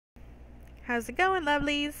How's it going,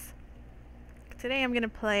 lovelies? Today I'm gonna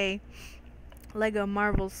play Lego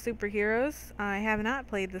Marvel's Superheroes. I have not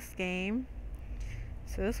played this game,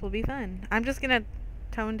 so this will be fun. I'm just gonna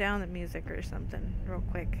tone down the music or something real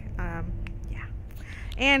quick. Yeah.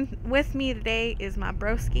 And with me today is my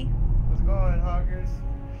broski. What's going, hoggers?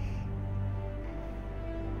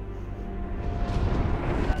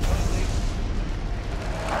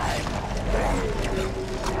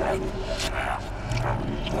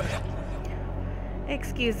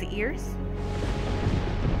 Excuse the ears.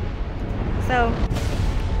 So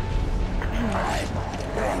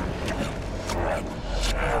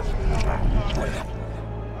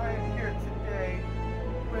I am here today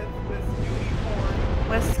with Miss Uneecowrn.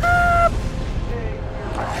 what's up? Today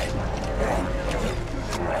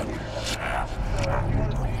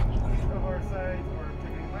of our sides, or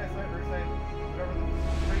taking my side, her side, whatever the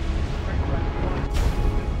break you want.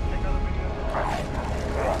 Check out the video.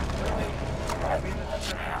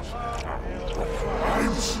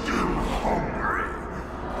 I'm still hungry.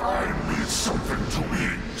 I need something to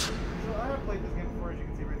eat. So I have played this game before, as you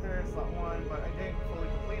can see right there, slot 1, but I didn't fully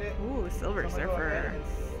complete it. Ooh, Silver So I'm gonna go ahead Surfer. and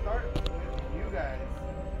start with you guys.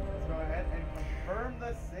 Let's go ahead and confirm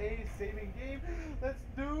the saving game. Let's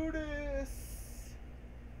do this.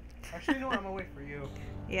 Actually, you know what? I'm gonna wait for you.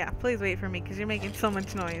 Yeah, please wait for me because you're making so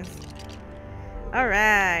much noise.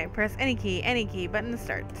 Alright, press any key, button to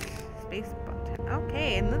start. Space button.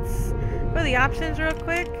 Okay, and let's go to the options real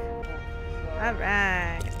quick.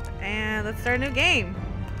 Alright, and let's start a new game.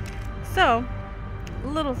 So,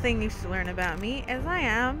 little thing you should learn about me is I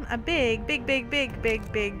am a big Oh, I'm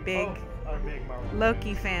big Marvel.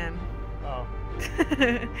 Loki fan. Oh.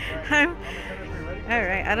 I'm Ready?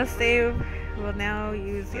 alright, autosave will now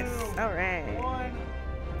use yes. Alright. 1.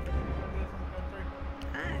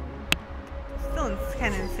 Still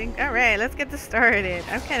kind of in sync. Alright, let's get this started.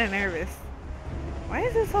 I'm kind of nervous. Why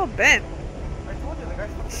is this all bent? I told you the guy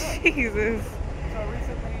fucked it up. Jesus. So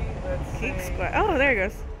recently, let's Keep say, squat. Oh, there it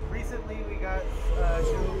goes. recently we got a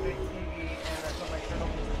new big TV and I put my channel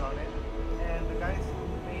pieces on it. And the guys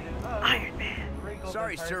who made it up Iron Man. wrinkled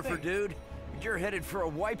Sorry, the entire surfer thing. dude. You're headed for a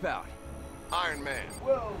wipeout. Iron Man,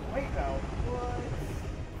 Whoa, wait now. What?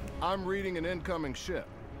 I'm reading an incoming ship.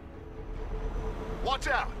 watch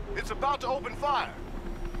out. It's about to open fire.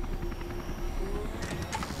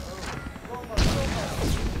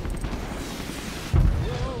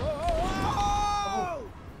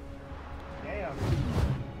 Damn.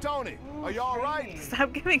 Tony, are you all right?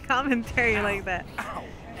 Stop giving commentary like that. Ow.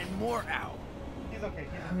 And more ow. He's okay.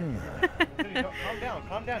 He's okay. Dude, calm down.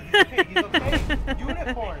 Calm down. He's okay. He's okay.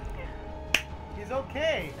 Unicorn. He's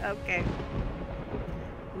okay. Okay.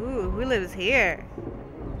 Ooh, who lives here?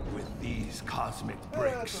 With these cosmic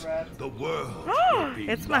that's a wrap. the world Oh,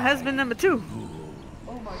 it's my husband number 2.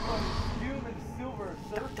 Oh my god. Human Silver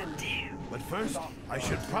Surfer. Damn. But first, I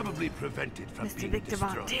should probably prevent it from Mr. being Victor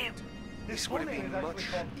Von destroyed. Damn. This would have been much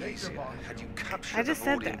easier had you captured I just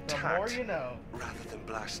them said all that. The more you know. rather than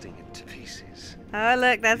blasting it to pieces. Oh,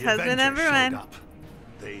 look, that's The husband number Avengers 1. showed up.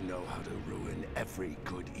 They know how to ruin every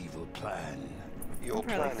good evil plan. Your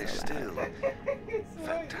Probably plan is so still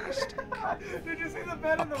fantastic. Did you see the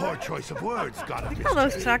bed A in the poor red? choice of words, God of Look at all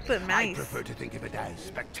those mystery. chocolate I mice. prefer to think of it as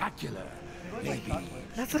spectacular. Maybe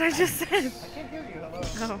That's what I just said. I can't hear you.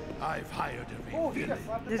 Hello. Oh, I've hired every Oh, he got villain.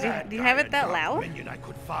 slapped in Did the you- back. do you have it that loud? Minion I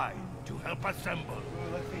could find to help assemble.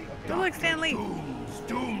 Ooh, let's see. Okay. oh look, Stanley. Doom's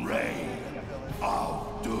Doom Ray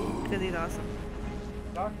of Doom. Because he's awesome.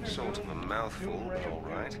 Dr. Sort of a Doom, mouthful, Doom Ray but of all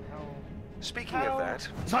right. Doom. How Speaking How- of that,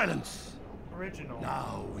 Silence. original.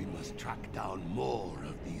 Now we must track down more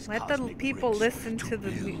of these Let the cosmic people bricks listen to to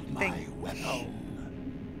the build thing. my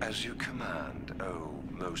weapon. as you command, oh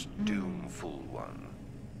most doomful one.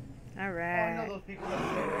 Oh, I know Alright. those people that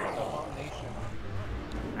say there's an abomination.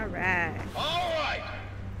 Alright. All right.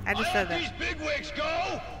 I just said These that. bigwigs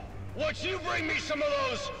go. Once you bring me some of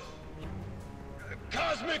those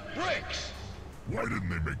cosmic bricks. Why didn't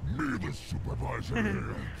they make me the supervisor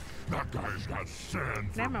here? That guy's got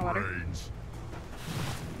sand Can I have my water? brains.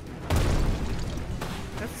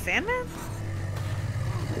 That's Sandman?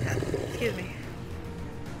 Excuse me.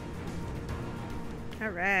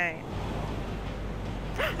 Alright.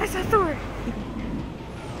 I saw Thor!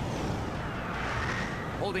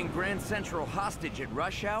 Holding Grand Central hostage at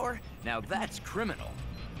rush hour? Now that's criminal.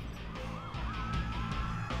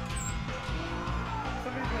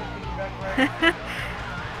 Somebody's gonna kick you back right.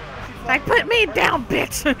 Like, put me down,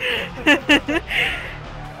 bitch!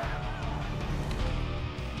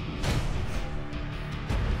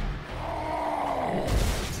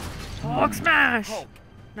 Hulk smash! Hulk,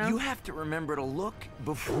 No? you have to remember to look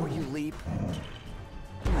before you leap.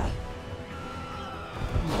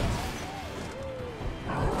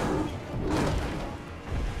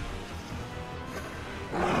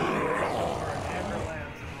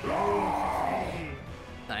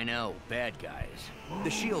 I know, bad guys. The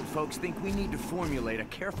SHIELD folks think we need to formulate a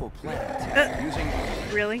careful plan using...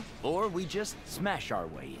 Really? Or we just smash our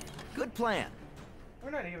way in. Good plan. We're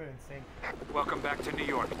not even in sync. Welcome back to New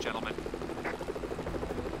York, gentlemen.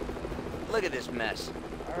 Look at this mess.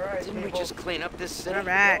 Alright, Didn't we just clean up this city?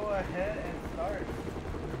 Alright. Go ahead and start.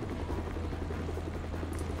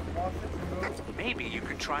 Faucets removed. Maybe you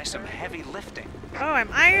could try some heavy lifting. Oh, I'm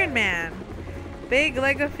Iron Man. Big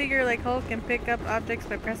Lego figure like Hulk can pick up objects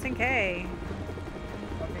by pressing K.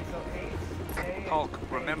 Okay, so H, A, Hulk, A,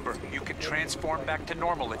 remember, you can transform back to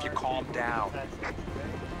normal if you calm down. Press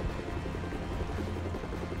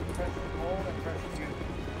hold and press U.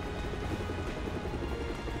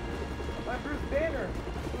 I'm Bruce Banner.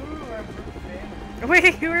 Ooh, I'm Bruce Banner.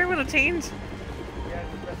 Wait, you were able to change? Yeah,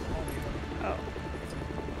 just press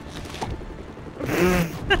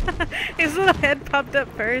hold. His little head popped up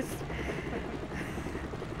first.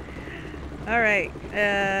 Alright,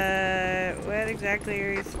 what exactly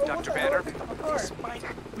are you... Dr. Banner?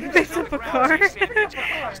 You picked up a car?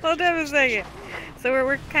 Hold on a second. So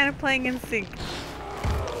we're kind of playing in sync.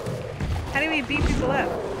 How do we beat people up?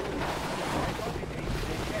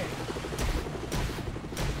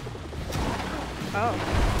 Oh.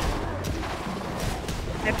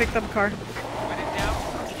 I picked up a car.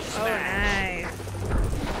 Oh, nice.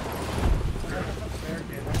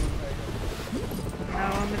 No,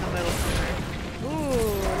 I'm in the middle somewhere.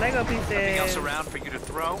 Ooh, Lego pieces. Anything else around for you to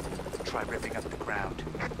throw? Try ripping up the ground.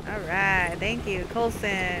 Alright, thank you,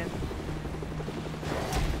 Coulson.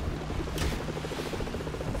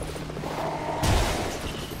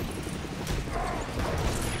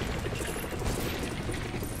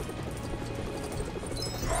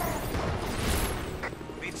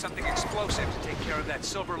 Need something explosive to take care of that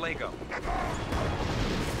silver Lego.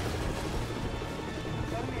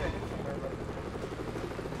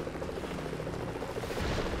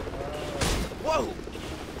 Whoa!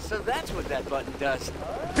 So that's what that button does.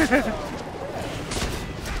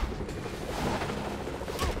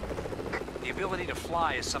 The ability to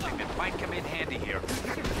fly is something that might come in handy here.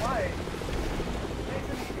 You can fly.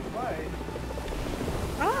 Jason, you can fly.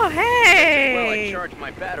 Oh, hey! Well, I charged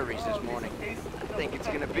my batteries this morning. I think it's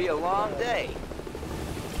gonna be a long day.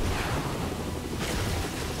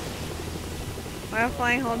 While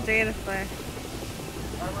flying, hold J to fly.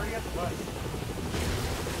 I'm already at the bus.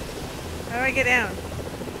 How do I get down?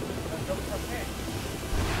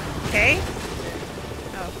 Okay?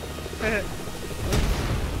 Oh.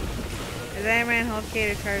 As Iron Man, hold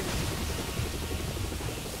K to charge.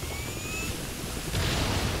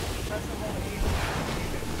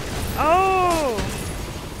 Oh!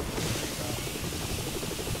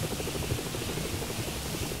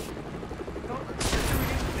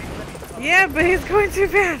 Yeah, but he's going too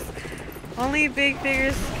fast. Only big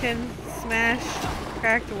figures can smash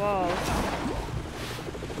cracked walls.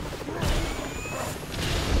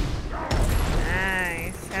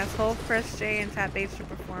 Nice. As hold, press J and tap H to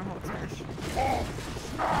perform hold smash.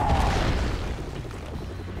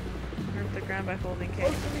 Rip the ground by holding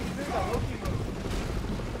K.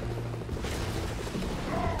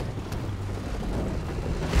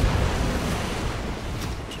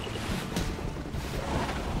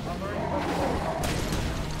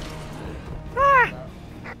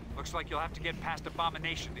 Looks like you'll have to get past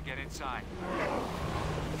Abomination to get inside.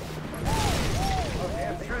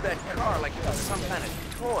 Threw that car like it was some kind of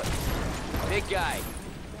toy. Big guy,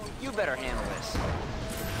 you better handle this.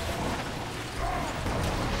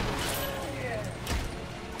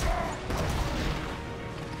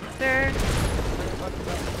 Sir.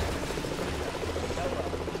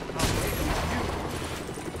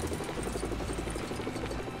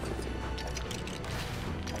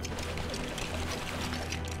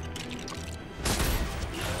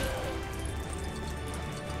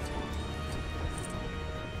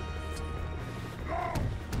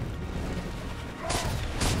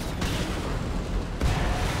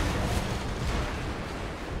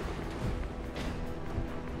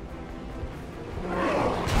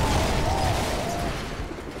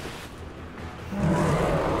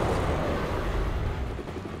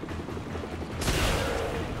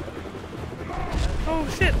 Oh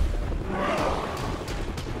shit!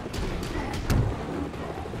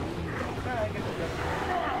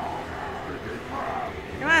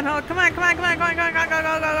 Come on, Hulk! Come on! Come on! Come on! Come on! Go! Go! Go! Go!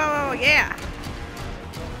 Go! Go! Go! Yeah!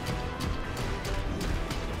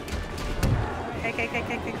 Okay! Okay!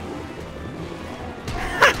 Okay! Okay!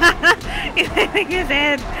 He's hitting his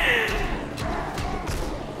head.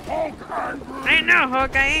 Hulk angry! I know,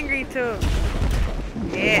 Hulk. I'm angry too.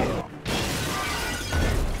 Yeah.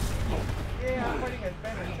 Yeah, I'm fighting as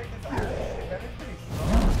Banner. Check this out. Banner's pretty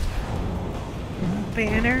strong.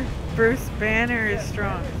 Banner? Bruce Banner is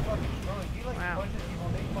strong. Banner is fucking strong. He like Wow. punches people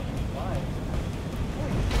and they fucking fly.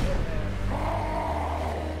 Holy shit, man.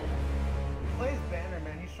 He plays Banner,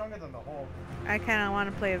 man. He's stronger than the Hulk. I kind of want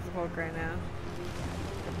to play as the Hulk right now.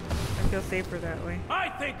 I feel safer that way. I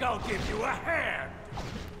think I'll give you a hand.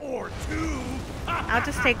 Or two. I'll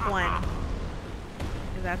just take one.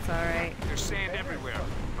 If that's alright. There's sand everywhere.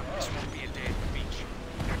 This won't be a day at the beach.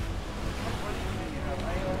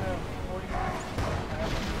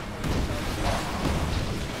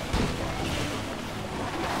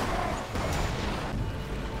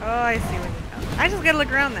 Oh, I see what you I just gotta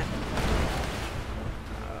look around then.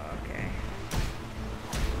 Okay.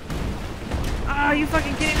 Oh, you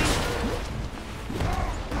fucking kidding me?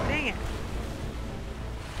 Dang it.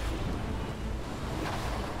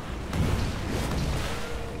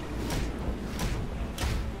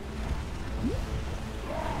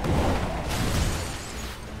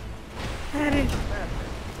 That is.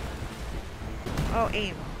 Oh,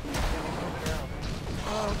 aim.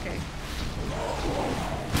 Oh, okay.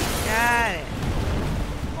 Got it.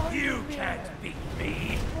 You can't beat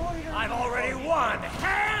me. I've already won,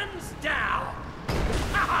 hands down.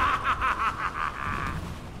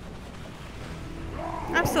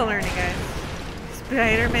 I'm still learning, guys.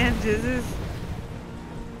 Spider-Man jizzes.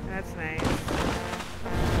 That's nice.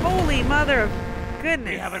 Holy mother of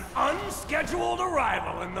goodness. We have an unscheduled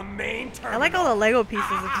arrival in the main terminal. I like all the Lego pieces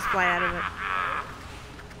that just fly out of it.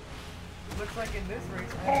 It looks like in this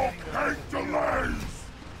race, Hulk I'm hate delays!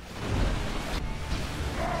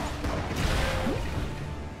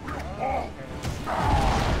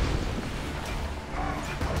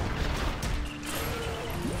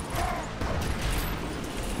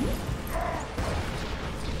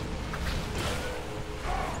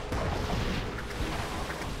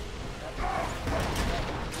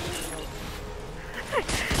 I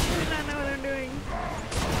do not know what I'm doing.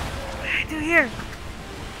 What do I do here?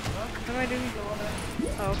 What do I do here?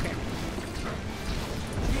 Oh, okay.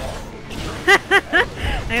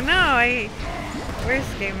 I know,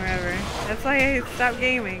 worst gamer ever. That's why I stopped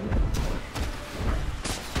gaming.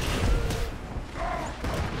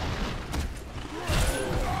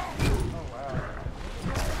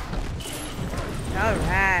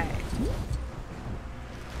 Alright.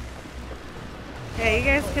 Yeah, you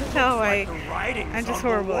guys can tell why I'm just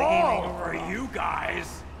horrible at gaming For overall. you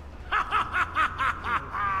guys.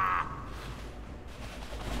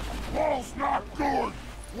 Walls not good!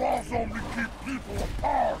 Walls only keep people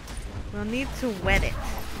apart! We'll need to wet it.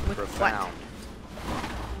 With Profound.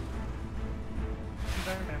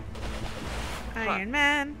 what? Iron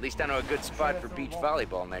Man. At least I know a good spot for beach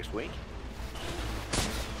volleyball next week.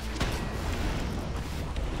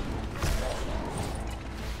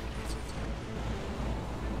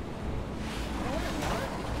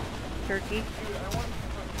 Turkey.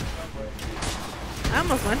 I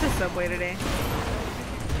almost went to Subway today.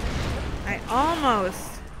 I almost.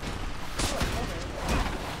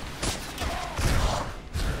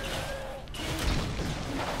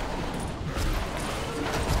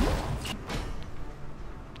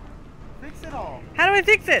 Fix it all. How do I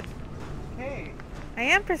fix it? Hey, I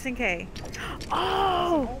am pressing K.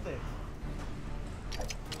 Oh! hold it.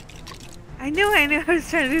 I knew I was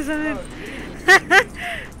trying to do something.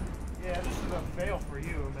 Yeah, this is a fail for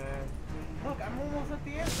you, man. Look, I'm almost at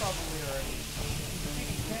the end probably already.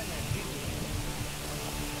 Defeating Batman, Jesus.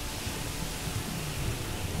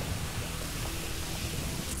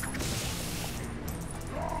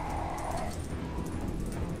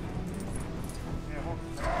 Yeah, hold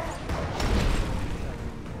it.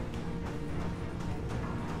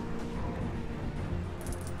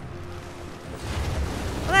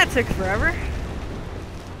 Well, that took forever.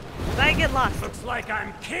 Did I get lost? Looks like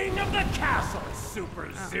I'm king of the castle, Super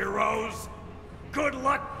Zeros. Good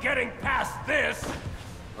luck getting past this.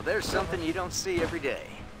 Well, there's something you don't see every day.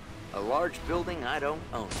 A large building I don't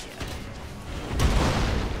own yet.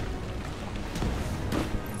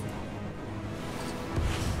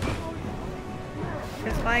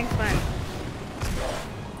 Because flying's fun.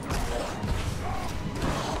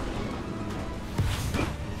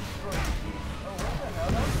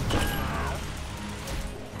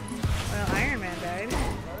 Well, Iron Man died.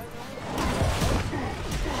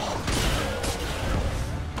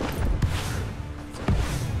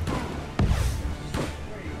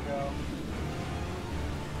 There you go.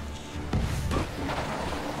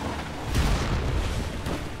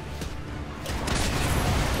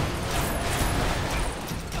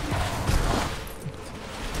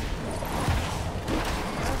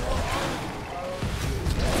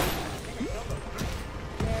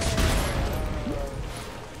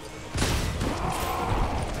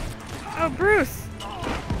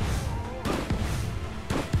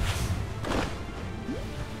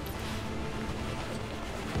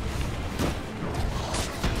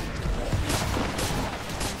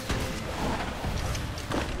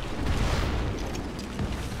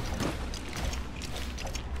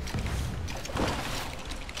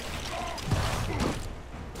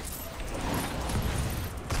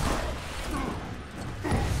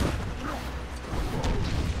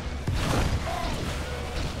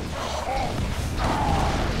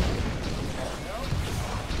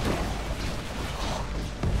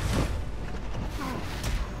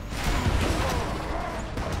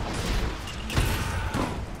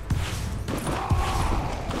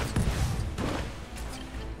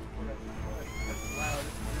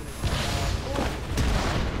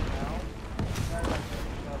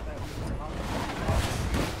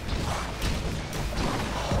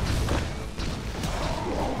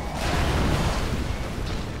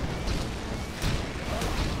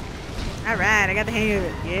 I got the hang of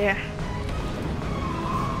it. Yeah.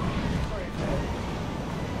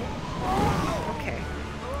 Okay.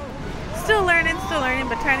 Still learning,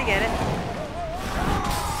 but trying to get it.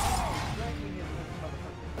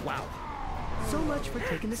 Wow. So much for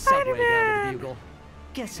taking the subway down to the Bugle.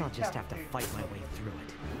 Guess I'll just have to fight my way through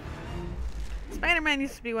it. Spider-Man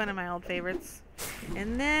used to be one of my old favorites.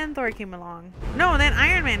 And then Thor came along. No, then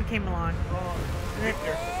Iron Man came along. Then...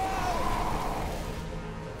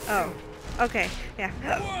 Oh. Okay. Yeah.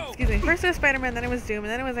 Excuse me. First it was Spider-Man, then it was Doom,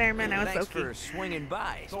 and then it was Iron Man, now it's Thanks Loki. for swinging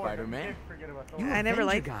by, Spider-Man. I never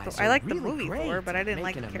liked Thor. I liked the movie Thor, but I didn't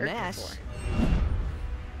like the character mess. Thor.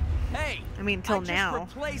 Hey! I mean, till now.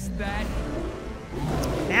 Just replaced that.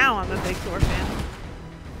 Now I'm a big Thor fan.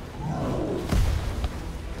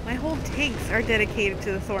 My whole tanks are dedicated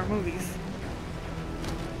to the Thor movies.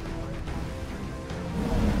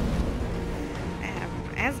 I have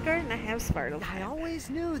Asgard and I have Sparta. I always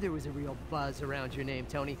knew there was a real buzz around your name,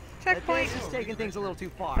 Tony. Checkpoint. This is taking things a little too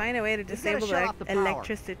far. Find a way to We've gotta disable shut the off the power.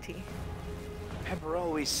 electricity. Pepper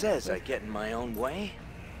always says I get in my own way.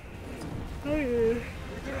 Oh, yeah.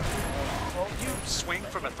 You swing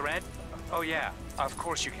from a thread? Oh yeah, of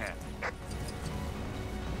course you can.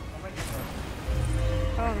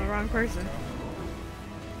 Oh, I'm the wrong person.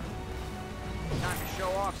 Time to show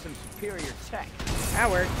off some superior tech. That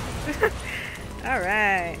worked.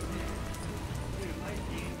 Alright.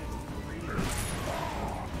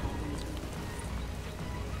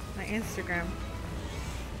 My Instagram.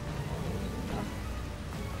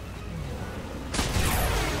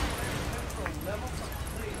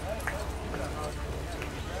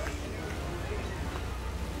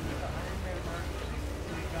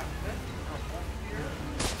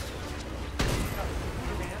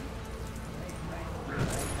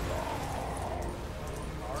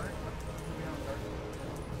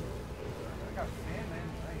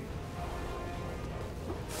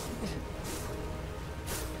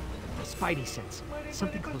 Spidey sense.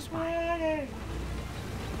 Something close by.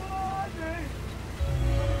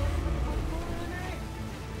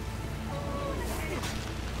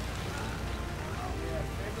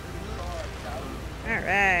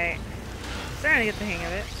 Alright. Starting to get the hang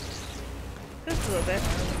of it. Just a little bit.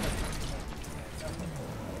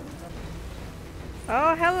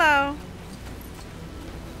 Oh, hello.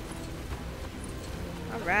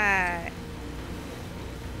 Alright.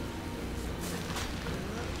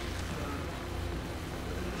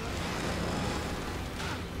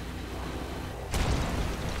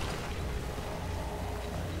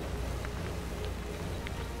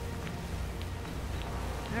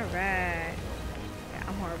 Alright. Yeah,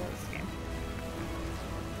 I'm horrible at this game.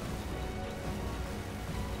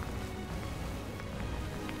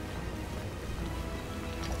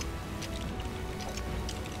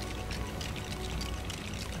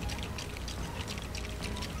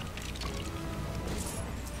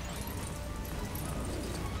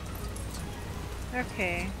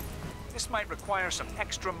 Okay. This might require some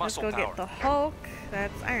extra Let's muscle go power. get the Hulk.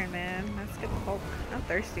 That's Iron Man. Let's get the Hulk. I'm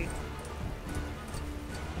thirsty.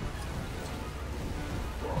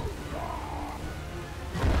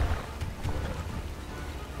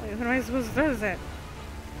 Wait, what am I supposed to throw that?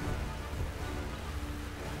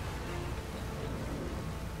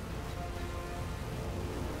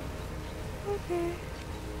 Okay.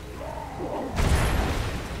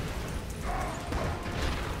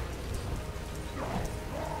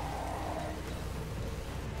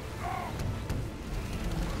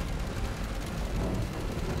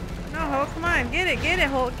 No, Hulk, come on. Get it,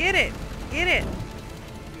 Hulk. Get it. Get it.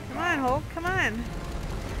 Come on, Hulk. Come on.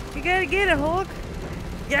 You gotta get it, Hulk.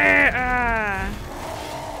 Yeah!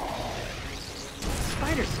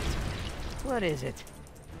 Spider sense. What is it?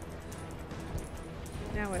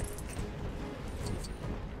 Now what?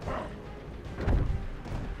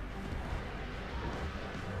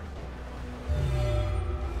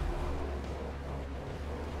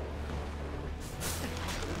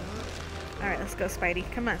 Alright, let's go, Spidey.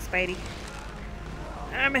 Come on, Spidey.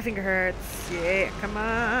 Ah, my finger hurts. Yeah, come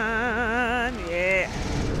on. Yeah.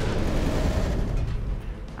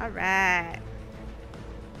 Alright.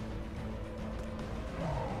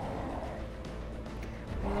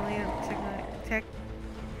 Tech.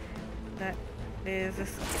 That is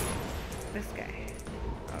this guy.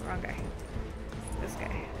 Oh, wrong guy. This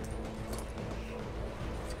guy.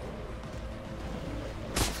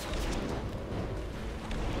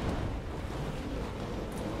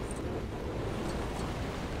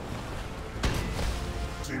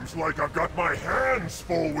 Seems like I've got my hands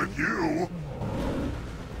full with you.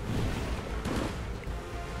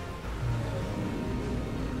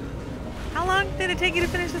 How long did it take you to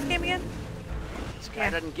finish this game again? This guy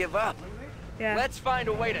doesn't give up. Yeah. Let's find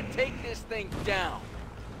a way to take this thing down.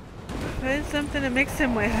 Find something to mix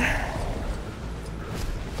him with. I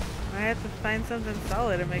have to find something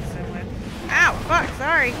solid to mix him with. Ow! Fuck!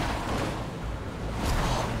 Sorry!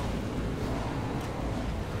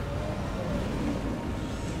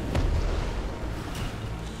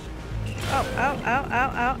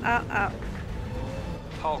 Oh.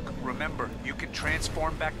 Hulk, remember, you can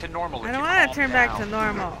transform back to normal if I don't you want to calm turn back to down.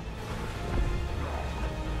 normal.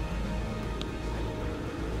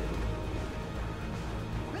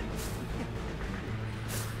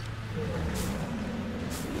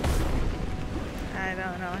 I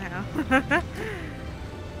don't know how.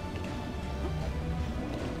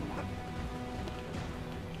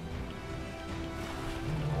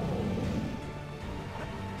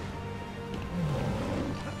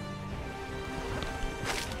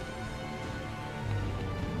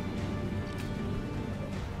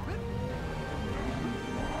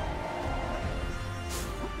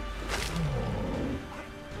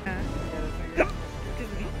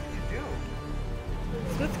 Excuse me. You do.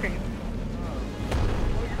 Split screen. Oh,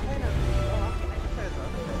 you're kind of. Oh, I can play this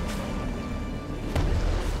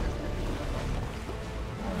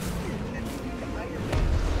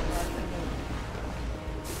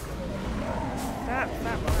Stop.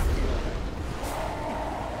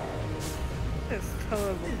 This is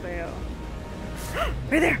total fail.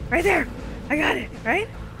 Right there! I got it, right?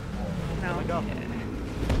 No. Go.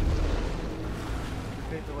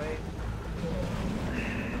 Fade away.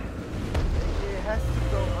 It has to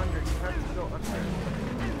go under. You have to go under.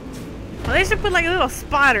 Well, they should put like a little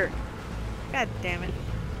spotter. God damn it.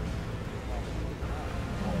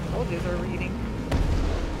 Soldiers are reading.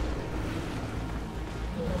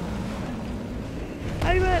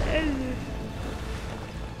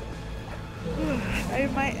 I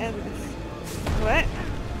might end this. What?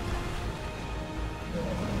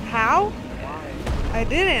 How? I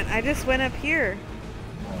didn't. I just went up here.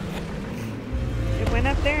 It went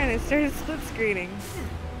up there and it started split screening.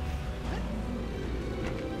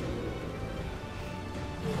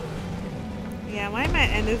 Yeah, I might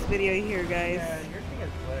end this video here, guys. Yeah, your thing is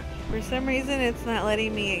glitched. For some reason, it's not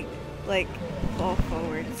letting me, like, fall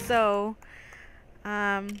forward. So,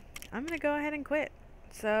 I'm gonna go ahead and quit.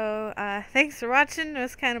 So, thanks for watching. It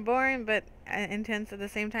was kind of boring, but intense at the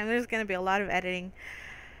same time. There's gonna be a lot of editing.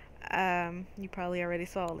 You probably already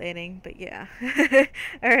saw editing, but yeah.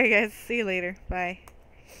 Alright, guys. See you later. Bye.